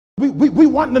We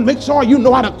want to make sure you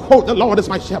know how to quote, the Lord is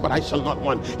my shepherd, I shall not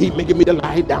want. He maketh me to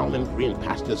lie down in green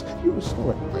pastures. He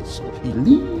restored my soul. He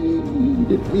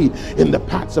leadeth me in the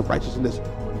paths of righteousness.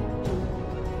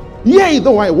 Yea,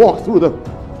 though I walk through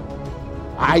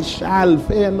I shall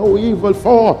fear no evil,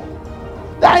 for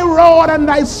thy rod and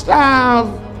thy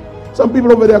staff. Some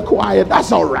people over there quiet.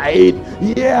 That's all right.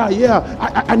 Yeah.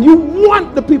 And you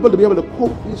want the people to be able to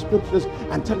quote these scriptures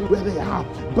and tell you where they are.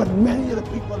 But many of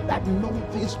the people that know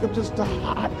these scriptures to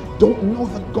heart don't know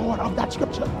the God of that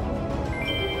scripture.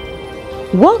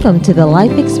 Welcome to the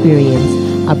Life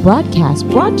Experience, a broadcast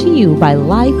brought to you by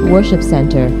Life Worship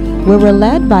Center, where we're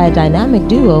led by a dynamic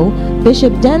duo,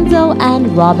 Bishop Denzel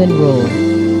and Robin Rule.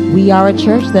 We are a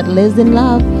church that lives in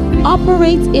love,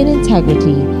 operates in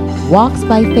integrity, walks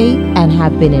by faith, and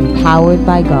have been empowered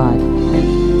by God.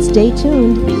 Stay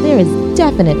tuned, there is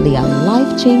definitely a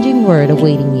life-changing word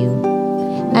awaiting you.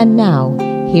 And now,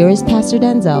 here is Pastor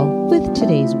Denzel with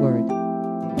today's word.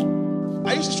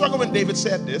 I used to struggle when David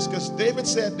said this, because David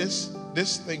said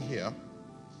this thing here,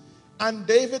 and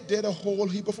David did a whole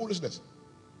heap of foolishness.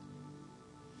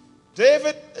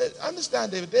 David did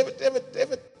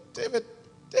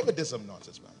some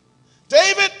nonsense, man.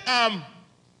 David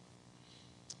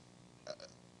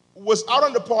was out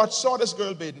on the porch, saw this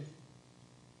girl bathing.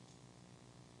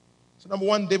 So number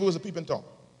one, David was a peeping Tom.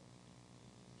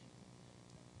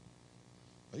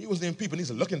 But he wasn't even peeping, he's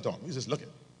a looking Tom. He was just looking.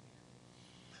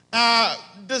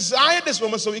 Desired this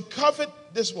woman, so he coveted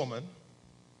this woman.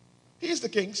 He's the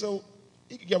king, so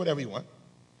he could get whatever he wanted.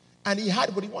 And he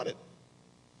had what he wanted.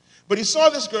 But he saw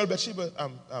this girl, Bathsheba,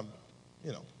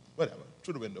 whatever,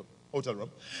 through the window, hotel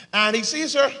room. And he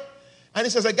sees her, and he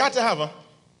says, I got to have her.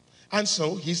 And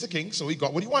so he's the king, so he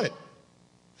got what he wanted.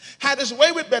 Had his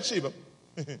way with Bathsheba.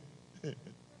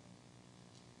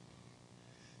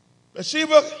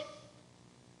 Bathsheba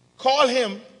called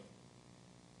him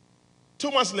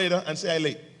 2 months later and say, I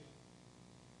late.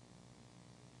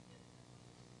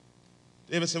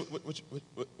 David said,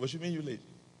 what you mean you late?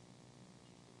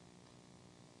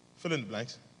 Fill in the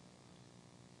blanks.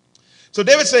 So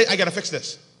David said, I got to fix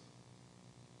this.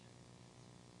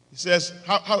 He says,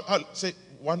 how say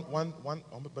one,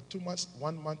 but 2 months,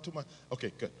 1 month, 2 months.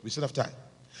 Okay, good. We still have time.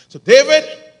 So David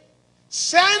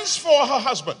sends for her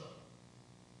husband.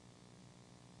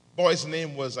 Boy's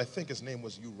name was, I think his name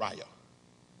was Uriah.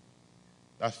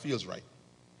 That feels right.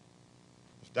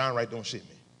 If downright, don't shame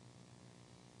me.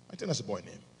 I think that's a boy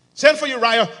name. Send for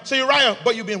Uriah. Say, Uriah,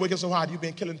 but you've been working so hard. You've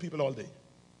been killing people all day.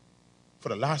 For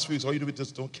the last few weeks, all you do is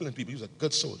just don't killing people. He was a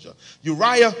good soldier.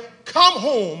 Uriah, come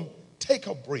home, take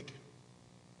a break.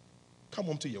 Come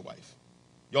home to your wife.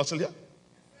 Y'all still here?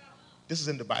 This is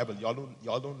in the Bible. Y'all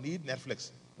don't need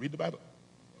Netflix. Read the Bible.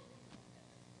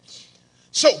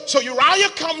 So Uriah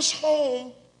comes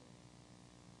home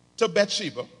to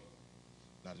Bathsheba.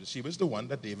 Now, Bathsheba is the one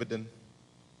that David then,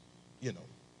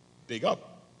 big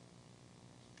up.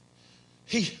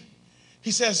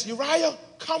 He says, Uriah,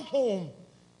 come home,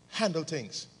 handle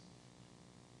things.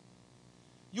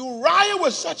 Uriah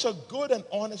was such a good and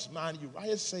honest man.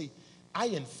 Uriah say, I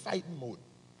in fighting mode.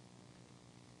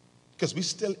 Because we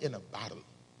still in a battle.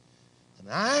 And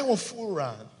I will fool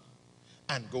around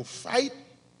and go fight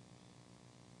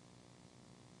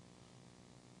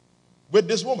with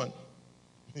this woman.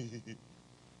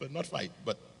 But not fight,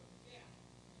 but.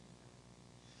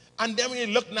 And then when you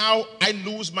look now, I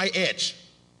lose my edge.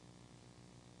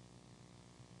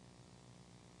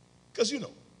 Because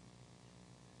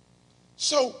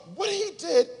So what he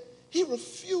did, he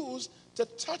refused to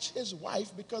touch his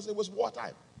wife because it was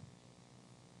wartime.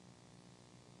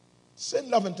 Sin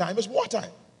loving time is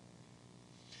wartime.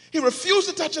 He refused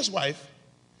to touch his wife.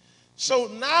 So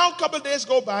now a couple of days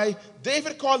go by,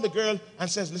 David called the girl and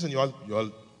says, listen, y'all,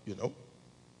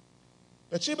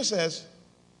 Bathsheba says,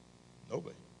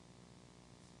 nobody.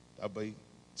 That boy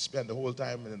spent the whole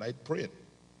time in the night praying,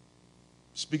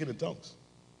 speaking in tongues.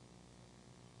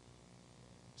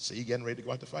 So you getting ready to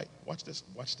go out to fight. Watch this.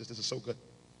 This is so good.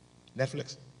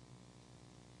 Netflix.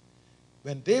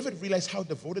 When David realized how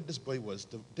devoted this boy was,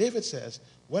 David says,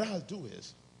 what I'll do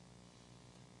is,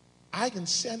 I can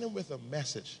send him with a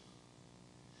message.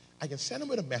 I can send him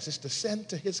with a message to send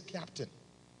to his captain.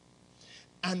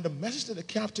 And the message to the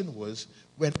captain was,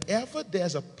 whenever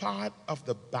there's a part of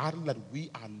the battle that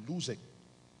we are losing,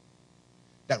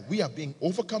 that we are being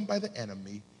overcome by the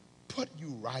enemy, put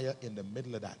Uriah in the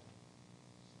middle of that.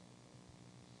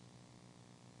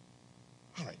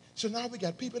 All right, so now we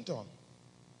got peeping Tom.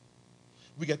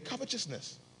 We get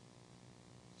covetousness.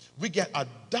 We get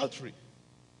adultery.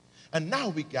 And now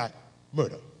we got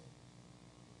murder.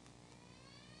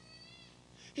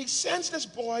 He sends this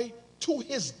boy to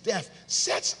his death,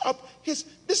 sets up his,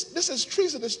 this is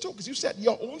treasonous too, because you set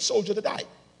your own soldier to die.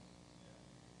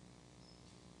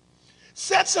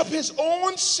 Sets up his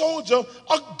own soldier,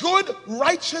 a good,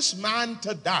 righteous man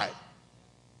to die.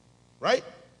 Right?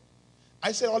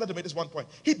 I said all that to make this one point.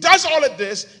 He does all of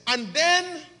this and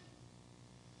then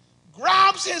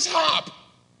grabs his harp,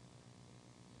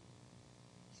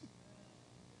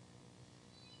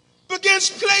 begins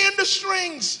playing the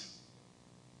strings,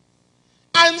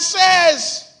 and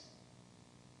says,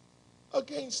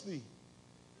 against thee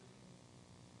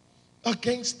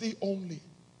only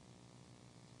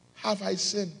have I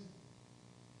sinned.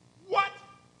 What?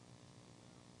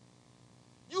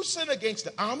 You sin against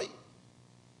the army.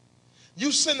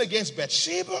 You sin against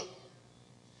Bathsheba.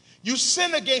 You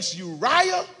sin against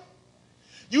Uriah.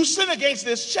 You sin against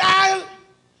this child.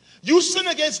 You sin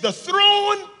against the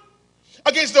throne,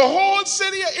 against the whole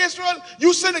city of Israel.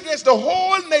 You sin against the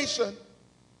whole nation.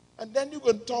 And then you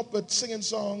can top it singing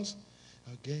songs.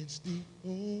 Against thee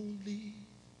only.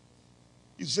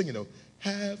 You sing,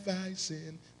 have I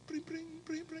sinned. Bring, bring,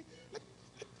 bring, bring.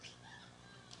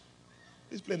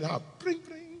 He's playing the harp. Bring,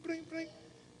 bring, bring, bring.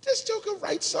 This joke a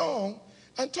right song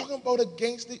and talking about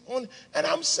against the only. And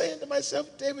I'm saying to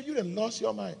myself, David, you done lost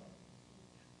your mind.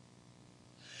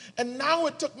 And now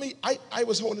it took me, I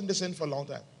was holding this in for a long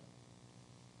time.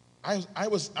 I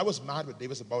was mad with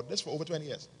David about this for over 20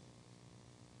 years.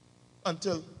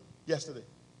 Until yesterday.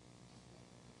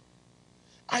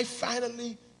 I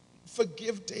finally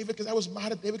forgive David because I was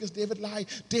mad at David because David lied.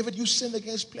 David, you sinned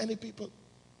against plenty of people.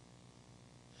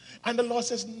 And the Lord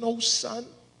says, no, son.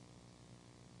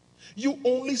 You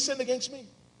only sin against me.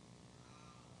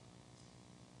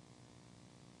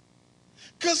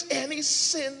 Because any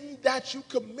sin that you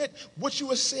commit, what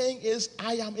you are saying is,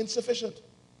 I am insufficient.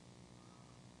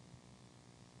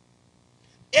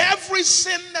 Every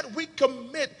sin that we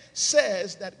commit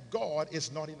says that God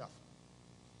is not enough.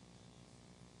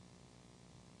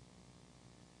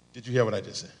 Did you hear what I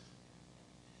just said?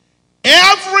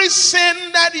 Every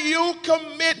sin that you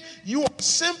commit, you are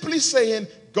simply saying,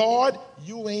 God,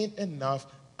 you ain't enough.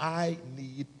 I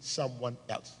need someone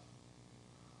else.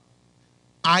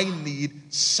 I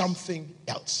need something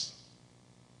else.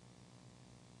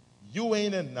 You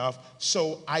ain't enough,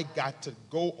 so I got to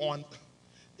go on.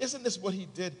 Isn't this what he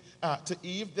did to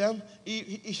Eve?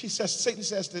 Satan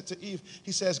says to Eve,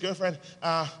 he says, girlfriend,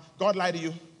 God lied to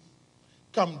you.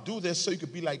 Come do this so you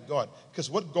could be like God. Because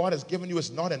what God has given you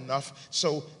is not enough.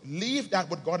 So leave that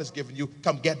what God has given you.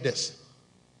 Come get this.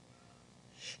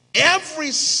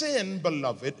 Every sin,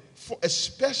 beloved,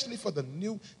 especially for the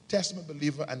New Testament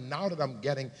believer, and now that I'm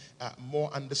getting more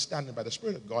understanding by the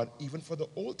Spirit of God, even for the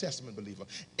Old Testament believer,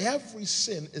 every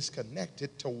sin is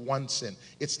connected to one sin.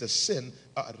 It's the sin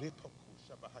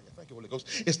thank you, Holy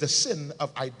Ghost. It's the sin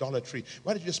of idolatry.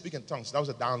 Why did you speak in tongues? That was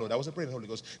a download. That wasn't praying in the Holy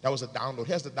Ghost. That was a download.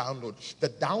 Here's the download. The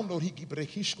download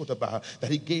that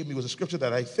he gave me was a scripture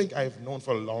that I think I've known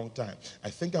for a long time.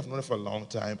 I think I've known it for a long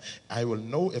time. I will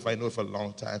know if I know it for a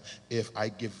long time if I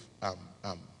give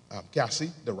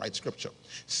Cassie the right scripture.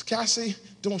 Cassie,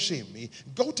 don't shame me.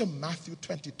 Go to Matthew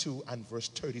 22 and verse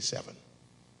 37.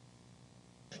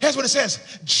 Here's what it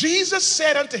says. Jesus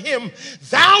said unto him,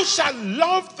 thou shalt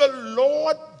love the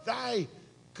Lord thy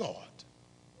God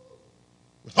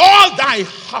with all thy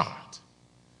heart,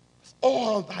 with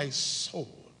all thy soul,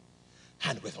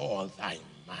 and with all thy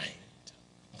mind.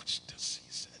 Watch this,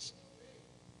 he says.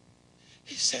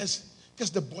 He says, because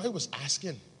the boy was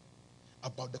asking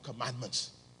about the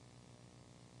commandments.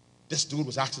 This dude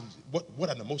was asking, what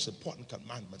are the most important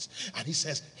commandments? And he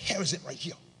says, here is it right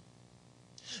here.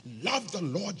 Love the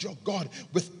Lord your God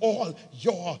with all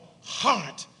your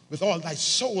heart, with all thy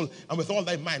soul, and with all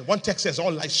thy mind. One text says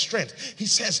all thy strength. He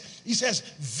says,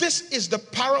 this is the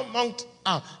paramount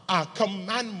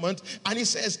commandment. And he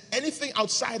says, anything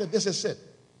outside of this is sin.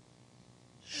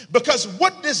 Because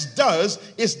what this does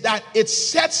is that it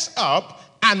sets up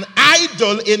an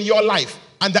idol in your life.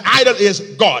 And the idol is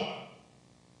God.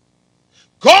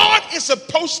 God is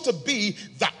supposed to be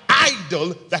the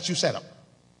idol that you set up.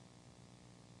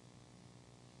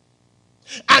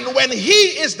 And when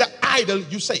he is the idol,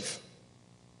 you're safe.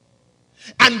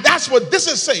 And that's what this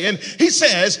is saying. He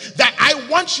says that I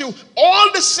want you,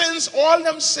 all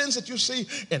them sins that you see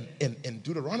in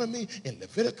Deuteronomy, in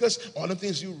Leviticus, all the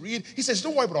things you read. He says,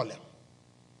 don't worry about all them.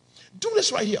 Do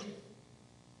this right here.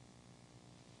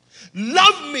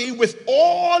 Love me with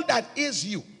all that is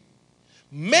you.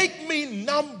 Make me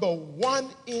number one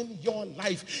in your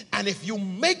life. And if you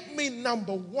make me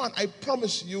number one, I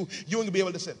promise you, you won't be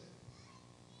able to sin.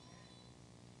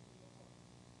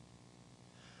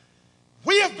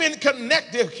 We have been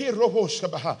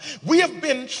We have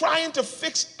been trying to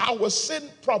fix our sin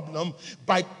problem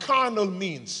by carnal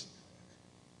means.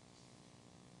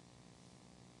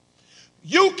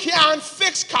 You can't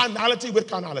fix carnality with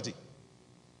carnality.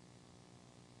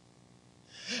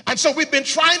 And so we've been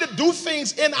trying to do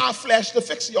things in our flesh to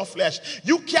fix your flesh.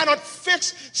 You cannot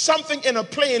fix something in a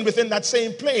plane within that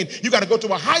same plane. You got to go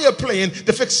to a higher plane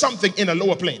to fix something in a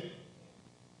lower plane.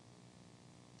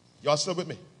 Y'all still with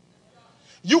me?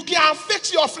 You can't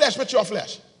fix your flesh with your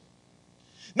flesh.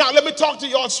 Now, let me talk to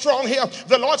y'all strong here.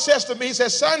 The Lord says to me, he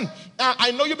says, son,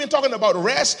 I know you've been talking about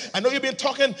rest. I know you've been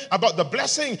talking about the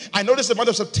blessing. I know this is the month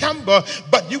of September,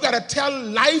 but you got to tell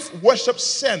Life Worship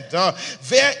Center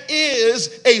there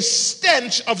is a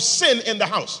stench of sin in the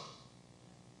house.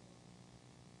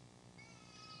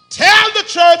 Tell the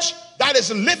church that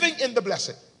is living in the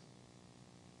blessing.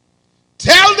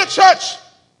 Tell the church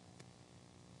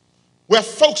where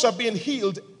folks are being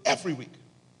healed every week.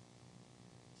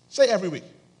 Say every week.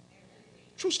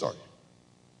 True story.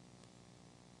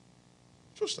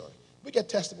 True story. We get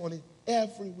testimony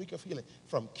every week of healing.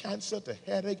 From cancer to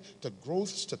headache to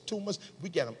growths to tumors. We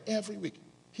get them every week.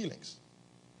 Healings.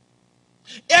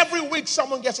 Every week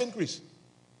someone gets increase.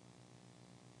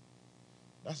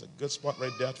 That's a good spot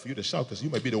right there for you to shout, because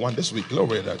you might be the one this week.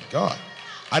 Glory to God.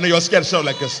 I know you're scared to shout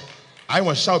like this. I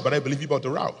won't shout, but I believe you're about to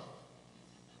rout.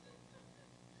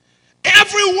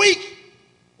 Every week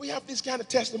we have these kind of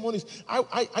testimonies.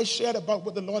 I shared about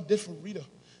what the Lord did for Rita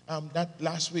that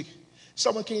last week.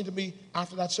 Someone came to me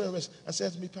after that service and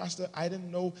said to me, Pastor, I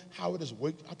didn't know how it has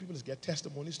worked, how people just get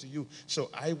testimonies to you. So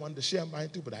I wanted to share mine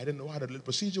too, but I didn't know how the little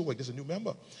procedure worked. There's a new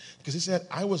member. Because he said,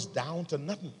 I was down to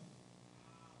nothing.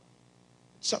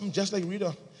 Something just like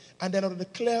Rita. And then out of the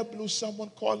clear blue, someone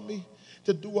called me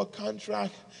to do a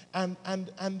contract, and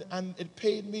it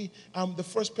paid me. The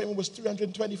first payment was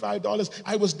 $325.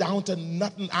 I was down to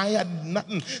nothing. I had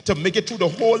nothing to make it through the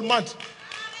whole month.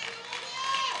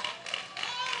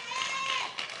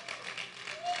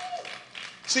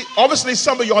 See, obviously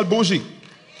some of y'all bougie.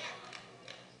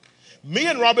 Me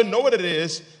and Robin know what it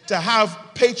is to have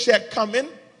paycheck come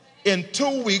in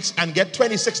 2 weeks and get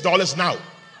 $26 now.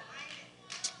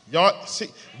 Y'all see,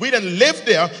 we done lived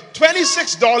there.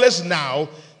 $26 now.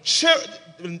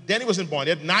 Danny wasn't born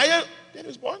yet. Naya, Danny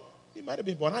was born? He might have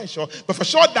been born, I ain't sure. But for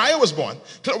sure, Naya was born.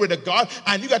 Glory to God.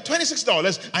 And you got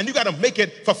 $26 and you got to make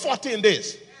it for 14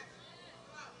 days.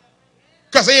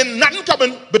 Because there ain't nothing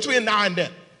coming between now and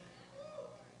then.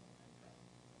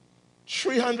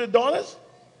 $300?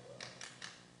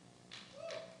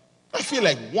 I feel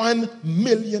like $1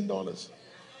 million.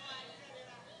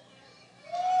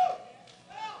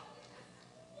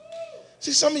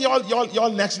 See, some of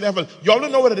y'all next level. Y'all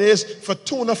don't know what it is for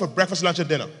tuna for breakfast, lunch, and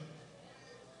dinner.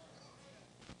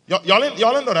 Y'all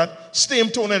don't know that.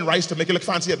 Steamed tuna and rice to make it look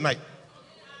fancy at night.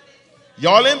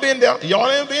 Y'all ain't been there. Y'all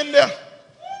ain't been there.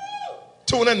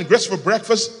 Tuna and grits for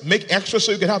breakfast. Make extra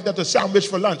so you can have that to sandwich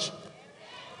for lunch.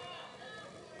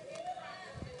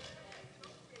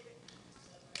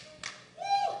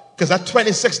 Because that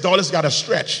 $26 got to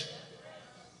stretch.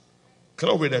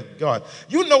 Glory to God.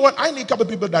 You know what? I need a couple of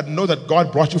people that know that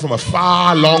God brought you from a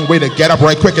far, long way to get up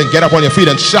right quick and get up on your feet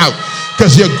and shout.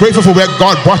 Because you're grateful for where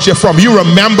God brought you from. You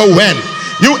remember when.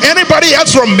 Anybody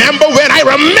else remember when? I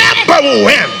remember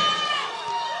when.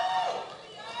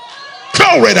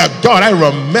 Glory to God. I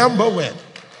remember when.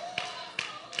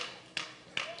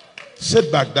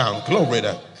 Sit back down. Glory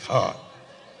to God.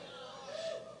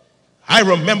 I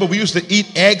remember we used to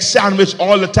eat egg sandwich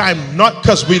all the time, not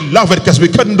because we love it, because we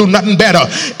couldn't do nothing better.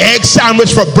 Egg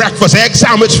sandwich for breakfast, egg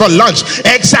sandwich for lunch,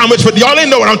 egg sandwich for, y'all ain't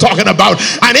know what I'm talking about.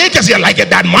 And ain't because you like it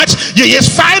that much. You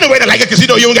just find a way to like it because you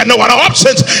know you ain't got no other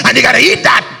options and you got to eat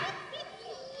that.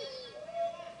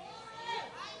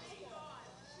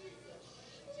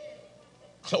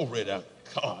 Glory to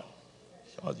God.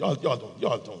 Y'all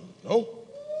don't know.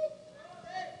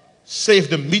 Save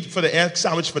the meat for the egg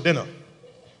sandwich for dinner.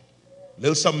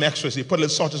 Little something extra, so you put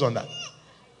little sausages on that.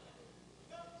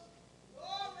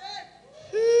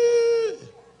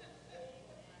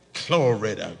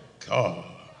 Glory to God.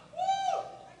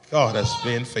 God has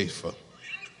been faithful.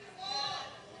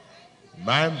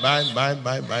 My.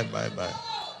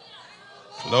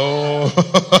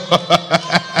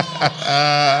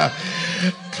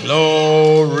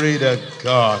 Glory to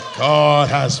God. God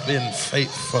has been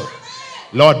faithful.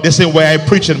 Lord, this ain't where I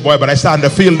preaching, boy, but I starting to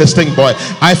feel this thing, boy.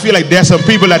 I feel like there's some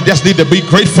people that just need to be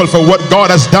grateful for what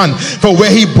God has done, for where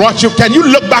he brought you. Can you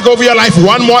look back over your life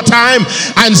one more time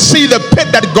and see the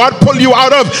pit that God pulled you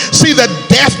out of? See the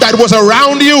death that was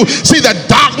around you? See the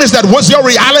darkness darkness that was your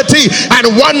reality,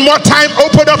 and one more time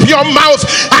open up your mouth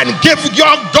and give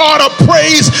your God a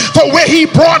praise for where he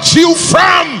brought you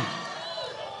from.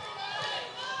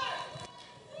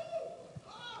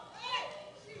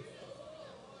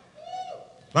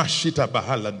 Mashita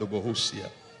bahala ndobohusia.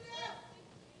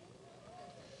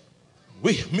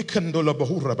 We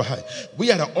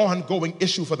had an ongoing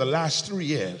issue for the last 3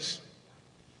 years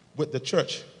with the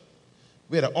church.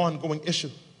 We had an ongoing issue.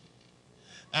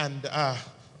 And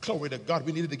glory to God,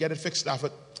 we needed to get it fixed off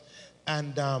it.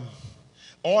 And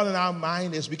all in our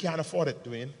mind is we can't afford it,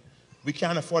 Dwayne. We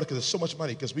can't afford it because there's so much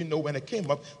money. Because we know when it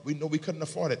came up, we know we couldn't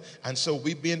afford it. And so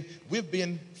we've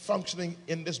been functioning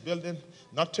in this building,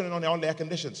 not turning on all the air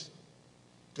conditions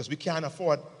because we can't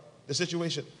afford the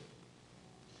situation.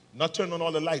 Not turning on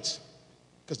all the lights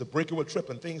because the breaker will trip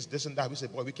and things, this and that. We say,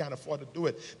 boy, we can't afford to do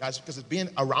it. That's because it's been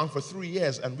around for 3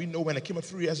 years. And we know when it came up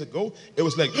 3 years ago, it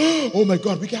was like, oh my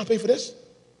God, we can't pay for this.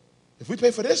 If we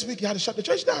pay for this, we got to shut the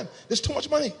church down. There's too much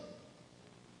money.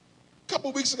 A couple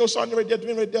of weeks ago, Sonia right there,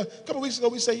 doing right there. A couple of weeks ago,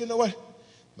 we say, you know what?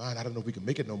 Man, I don't know if we can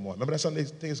make it no more. Remember that Sunday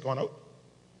thing has gone out?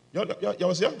 Y'all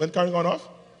was here when Karen gone off?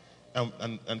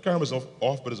 And Karen was off,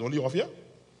 but it's only off here.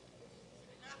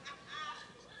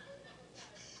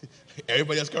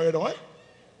 Everybody else carried on.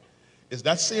 It's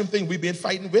that same thing we've been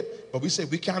fighting with, but we say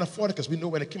we can't afford it because we know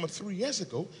when it came up 3 years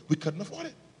ago, we couldn't afford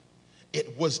it.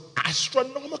 It was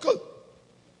astronomical.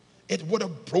 It would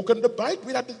have broken the bank.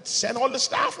 We'd have to send all the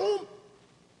staff home.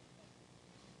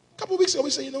 A couple of weeks ago, we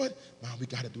said, you know what? Man, we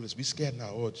got to do this. We scared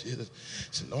now. Oh, Jesus. I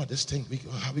said, Lord, this thing,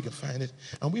 how we can find it.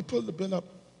 And we pulled the bill up.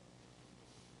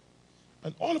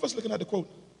 And all of us looking at the quote.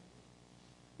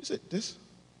 We said, this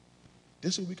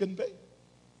is what we couldn't pay.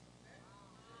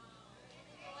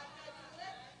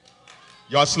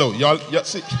 Y'all slow. Y'all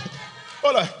see.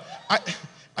 Hold on.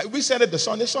 We said it to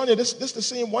Sonia. Sonia, this the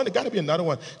same one. There got to be another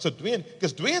one. So Dwayne,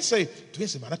 because Dwayne said,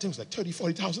 man, that thing was like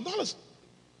 $30,000, $40,000.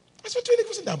 That's what Dwayne, it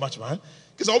wasn't that much, man.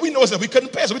 Because all we know is that we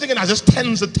couldn't pay. So we're thinking that's just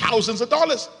tens of thousands of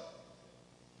dollars.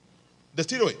 That's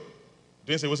Tito.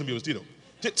 Dwayne said it wasn't me, it was Tito.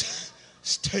 It's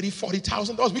 $30,000,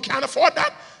 $40,000. We can't afford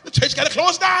that. The church got to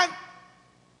close down. And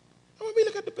when we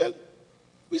look at the bill,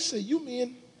 we say, you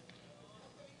mean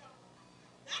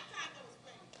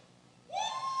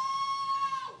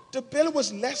the bill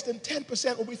was less than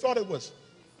 10% what we thought it was.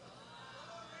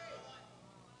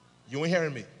 You ain't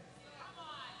hearing me.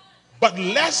 But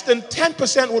less than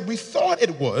 10% what we thought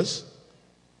it was,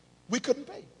 we couldn't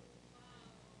pay.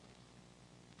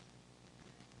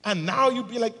 And now you'd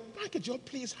be like, could you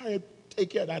please hurry, take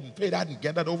care of that and pay that and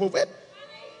get that over with?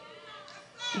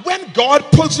 When God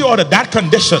puts you out of that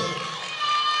condition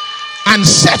and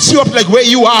sets you up like where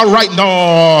you are right now,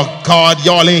 oh God,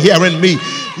 y'all ain't hearing me.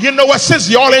 You know what? Since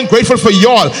y'all ain't grateful for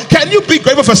y'all, can you be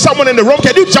grateful for someone in the room?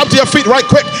 Can you jump to your feet right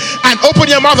quick and open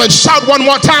your mouth and shout one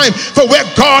more time for where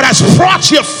God has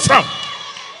brought you from?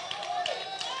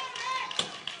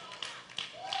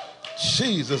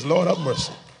 Jesus, Lord have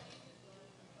mercy.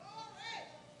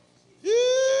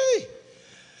 Yee.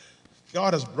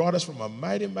 God has brought us from a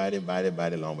mighty, mighty, mighty,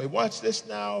 mighty long way. Watch this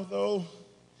now, though.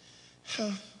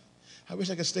 I wish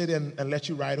I could stay there and let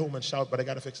you ride home and shout, but I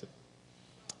got to fix it.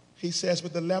 He says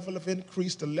with the level of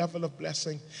increase, the level of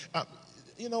blessing.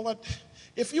 You know what?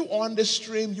 If you on this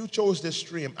stream, you chose this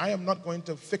stream. I am not going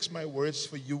to fix my words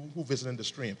for you who visited the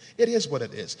stream. It is what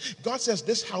it is. God says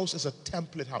this house is a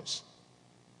template house.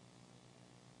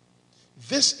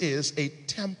 This is a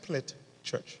template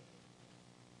church.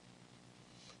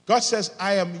 God says,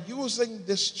 I am using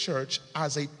this church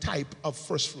as a type of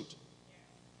first fruit.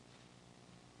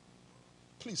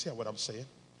 Please hear what I'm saying.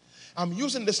 I'm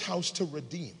using this house to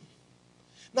redeem.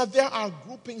 Now, there are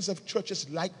groupings of churches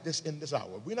like this in this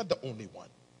hour. We're not the only one.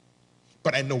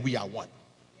 But I know we are one.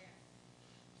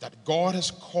 That God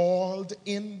has called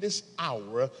in this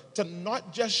hour to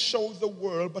not just show the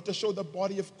world, but to show the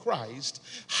body of Christ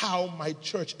how my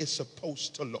church is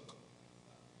supposed to look.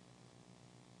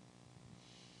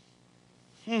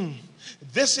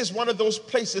 This is one of those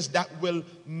places that will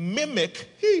mimic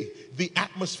the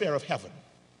atmosphere of heaven.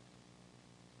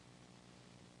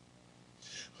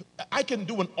 I can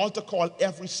do an altar call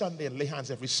every Sunday and lay hands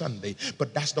every Sunday,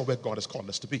 but that's not where God has called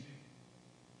us to be.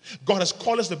 God has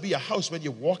called us to be a house when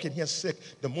you walk in here sick.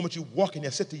 The moment you walk in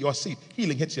here, sit to your seat,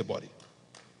 healing hits your body.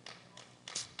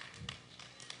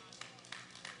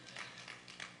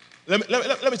 Let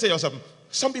me tell you something.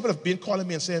 Some people have been calling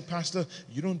me and saying, Pastor,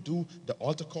 you don't do the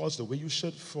altar calls the way you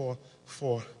should for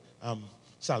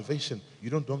salvation. You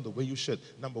don't do them the way you should.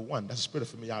 Number one, that's a spirit of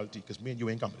familiarity because me and you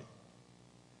ain't company.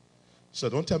 So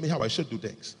don't tell me how I should do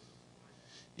things.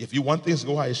 If you want things to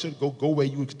go how it should go where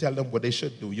you tell them what they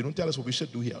should do. You don't tell us what we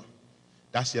should do here.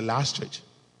 That's your last church.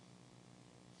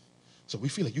 So we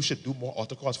feel like you should do more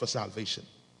altar calls for salvation.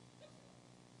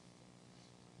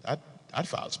 That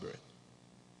foul spirit.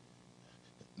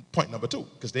 Point number two,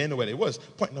 because they didn't know where they was.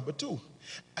 Point number two,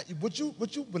 would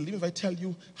you believe if I tell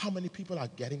you how many people are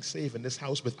getting saved in this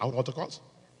house without altar calls?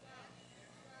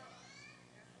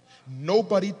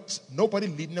 Nobody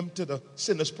leading them to the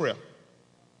sinner's prayer.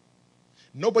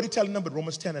 Nobody telling them but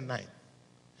Romans 10 and 9.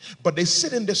 But they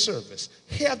sit in the service,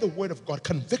 hear the word of God,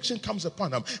 conviction comes upon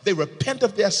them, they repent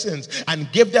of their sins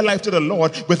and give their life to the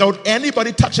Lord without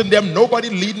anybody touching them,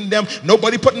 nobody leading them,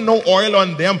 nobody putting no oil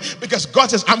on them, because God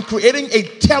says, I'm creating a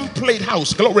template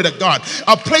house, glory to God,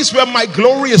 a place where my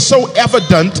glory is so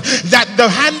evident that the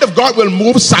hand of God will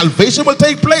move, salvation will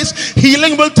take place,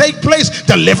 healing will take place,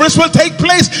 deliverance will take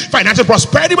place, financial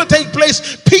prosperity will take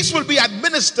place, peace will be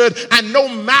administered, and no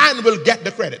man will get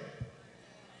the credit.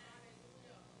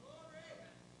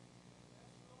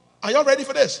 Are y'all ready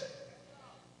for this?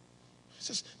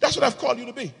 That's what I've called you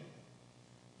to be.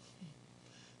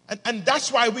 And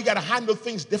that's why we got to handle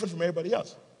things different from everybody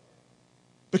else.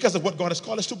 Because of what God has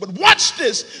called us to. But watch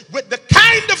this. With the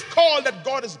kind of call that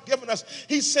God has given us,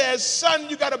 he says, son,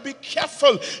 you got to be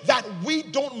careful that we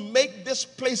don't make this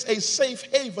place a safe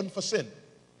haven for sin.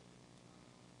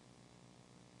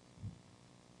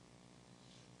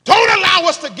 Don't allow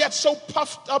us to get so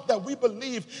puffed up that we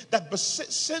believe that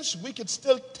since we can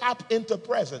still tap into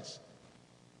presence,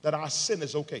 that our sin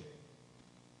is okay.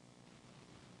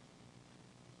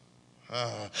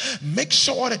 Make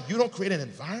sure that you don't create an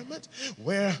environment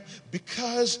where,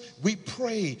 because we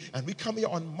pray and we come here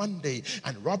on Monday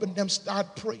and Rob and them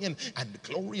start praying and the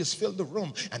glory has filled the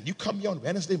room, and you come here on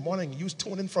Wednesday morning and you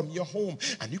tune in from your home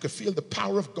and you can feel the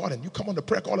power of God, and you come on the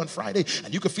prayer call on Friday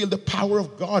and you can feel the power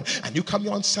of God, and you come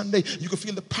here on Sunday, you can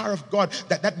feel the power of God,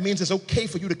 that means it's okay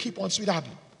for you to keep on sweetheart.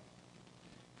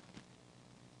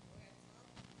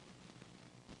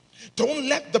 Don't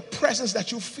let the presence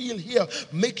that you feel here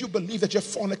make you believe that your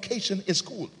fornication is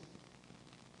cool.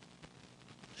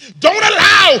 Don't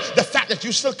allow the fact that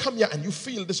you still come here and you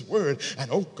feel this word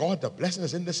and, oh God, the blessing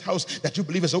is in this house, that you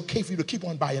believe it's okay for you to keep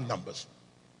on buying numbers.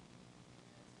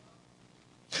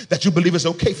 That you believe it's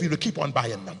okay for you to keep on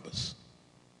buying numbers.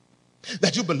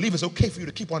 That you believe it's okay for you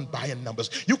to keep on buying numbers.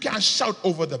 You can't shout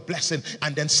over the blessing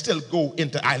and then still go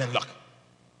into island luck.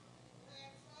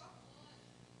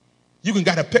 You can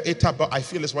gotta pick it up, but I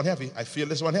feel this one heavy. I feel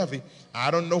this one heavy. I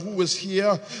don't know who is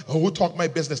here or who talk my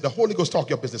business. The Holy Ghost talk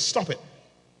your business. Stop it.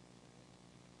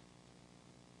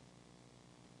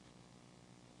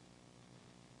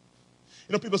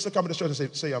 You know, people still come to the church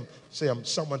and say,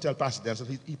 someone tell Pastor Dan, so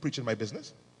he preaching my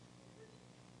business.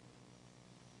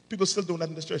 People still doing that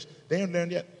in this church. They ain't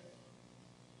learned yet.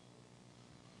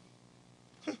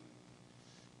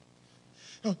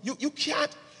 No, you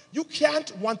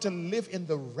can't want to live in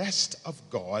the rest of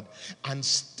God and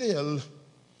still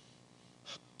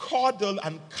coddle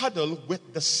and cuddle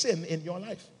with the sin in your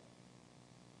life.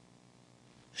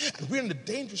 And we're in a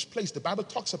dangerous place. The Bible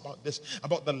talks about this,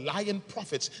 about the lying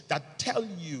prophets that tell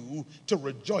you to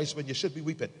rejoice when you should be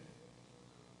weeping.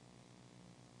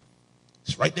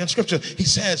 It's right there in Scripture. He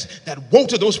says that woe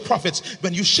to those prophets,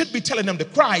 when you should be telling them to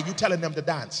cry, you're telling them to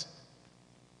dance.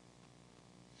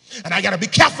 And I got to be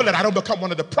careful that I don't become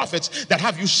one of the prophets that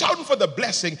have you shouting for the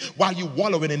blessing while you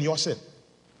wallowing in your sin.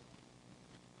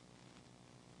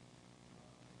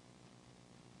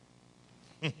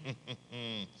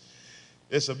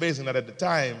 It's amazing that at the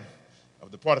time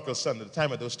of the prodigal son, at the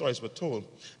time of those stories were told,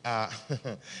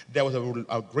 there was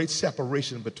a great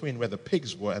separation between where the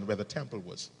pigs were and where the temple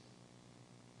was.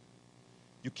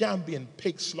 You can't be in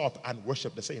pig slop and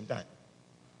worship at the same time.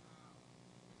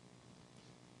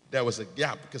 There was a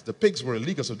gap because the pigs were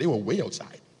illegal, so they were way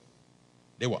outside.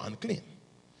 They were unclean.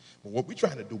 But what we're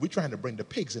trying to do, we're trying to bring the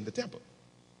pigs in the temple.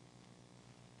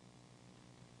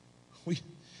 We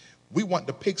want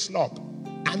the pig slop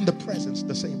and the presence at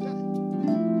the same time.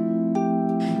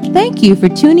 Thank you for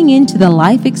tuning in to the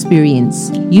Life Experience.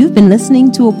 You've been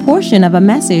listening to a portion of a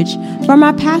message from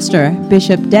our pastor,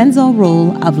 Bishop Denzel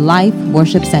Roll of Life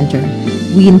Worship Center.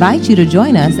 We invite you to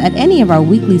join us at any of our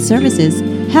weekly services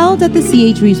held at the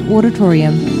C.H. Reeves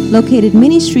Auditorium, located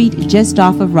Minnie Street just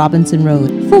off of Robinson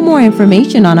Road. For more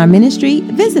information on our ministry,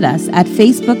 visit us at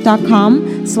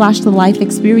facebook.com/The Life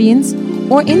Experience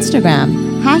or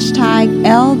Instagram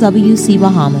 #LWC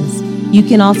Bahamas. You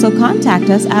can also contact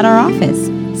us at our office,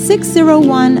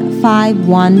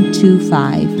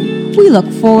 601-5125. We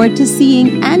look forward to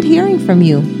seeing and hearing from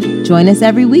you. Join us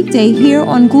every weekday here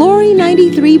on Glory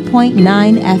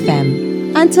 93.9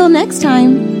 FM. Until next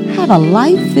time, have a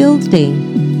life-filled day.